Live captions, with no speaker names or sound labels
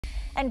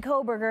And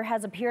Kohberger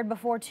has appeared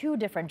before two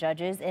different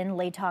judges in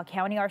Latah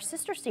County. Our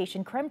sister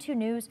station, KREM 2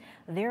 News,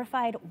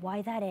 verified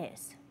why that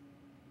is.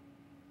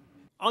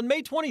 On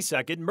May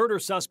 22nd, murder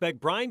suspect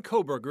Bryan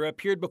Kohberger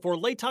appeared before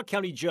Latah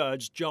County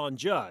Judge John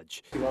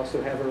Judge. You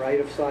also have a right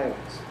of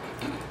silence.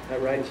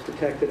 That right is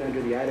protected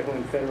under the Idaho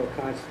and federal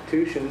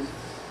constitutions,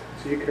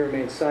 so you can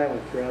remain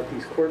silent throughout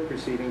these court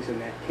proceedings, and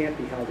that can't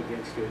be held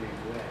against you in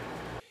any way.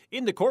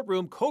 In the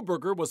courtroom,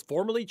 Kohberger was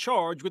formally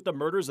charged with the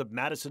murders of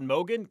Madison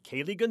Mogan,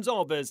 Kaylee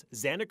Gonzalez,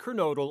 Xana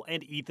Kernodle,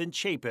 and Ethan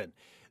Chapin.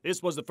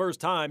 This was the first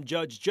time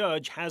Judge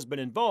Judge has been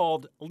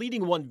involved,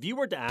 leading one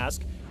viewer to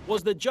ask,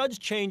 was the judge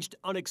changed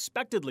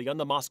unexpectedly on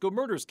the Moscow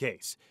murders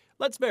case?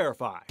 Let's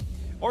verify.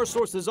 Our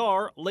sources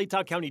are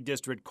Latah County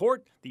District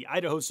Court, the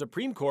Idaho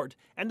Supreme Court,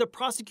 and the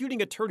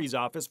Prosecuting Attorney's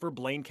Office for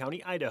Blaine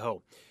County,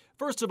 Idaho.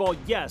 First of all,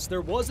 yes, there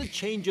was a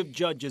change of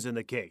judges in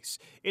the case.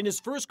 In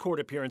his first court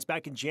appearance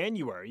back in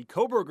January,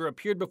 Kohberger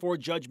appeared before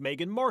Judge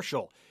Megan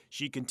Marshall.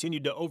 She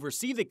continued to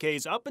oversee the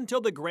case up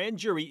until the grand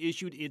jury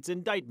issued its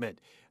indictment.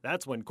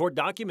 That's when court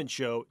documents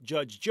show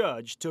Judge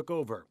Judge took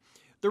over.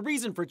 The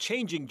reason for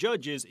changing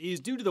judges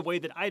is due to the way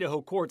that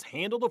Idaho courts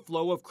handle the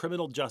flow of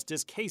criminal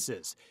justice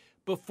cases.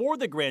 Before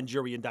the grand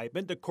jury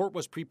indictment, the court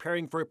was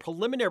preparing for a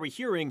preliminary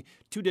hearing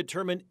to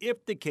determine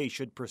if the case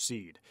should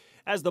proceed.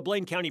 As the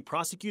Blaine County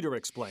prosecutor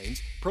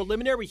explains,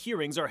 preliminary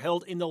hearings are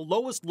held in the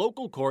lowest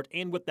local court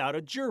and without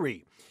a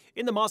jury.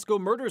 In the Moscow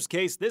murders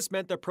case, this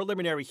meant the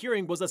preliminary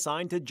hearing was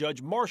assigned to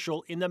Judge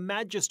Marshall in the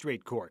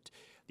magistrate court.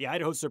 The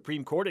Idaho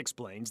Supreme Court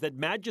explains that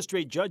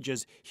magistrate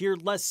judges hear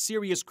less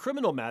serious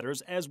criminal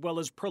matters as well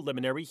as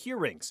preliminary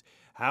hearings.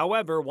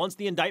 However, once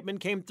the indictment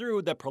came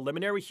through, the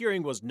preliminary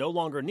hearing was no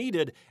longer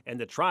needed and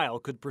the trial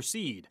could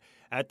proceed.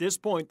 At this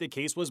point, the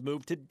case was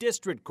moved to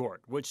district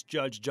court, which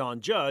Judge John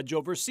Judge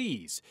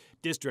oversees.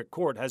 District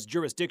court has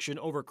jurisdiction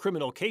over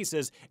criminal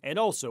cases and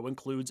also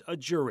includes a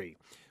jury.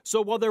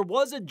 So while there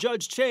was a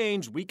judge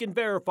change, we can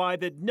verify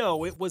that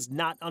no, it was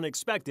not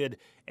unexpected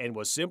and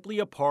was simply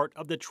a part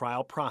of the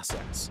trial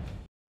process.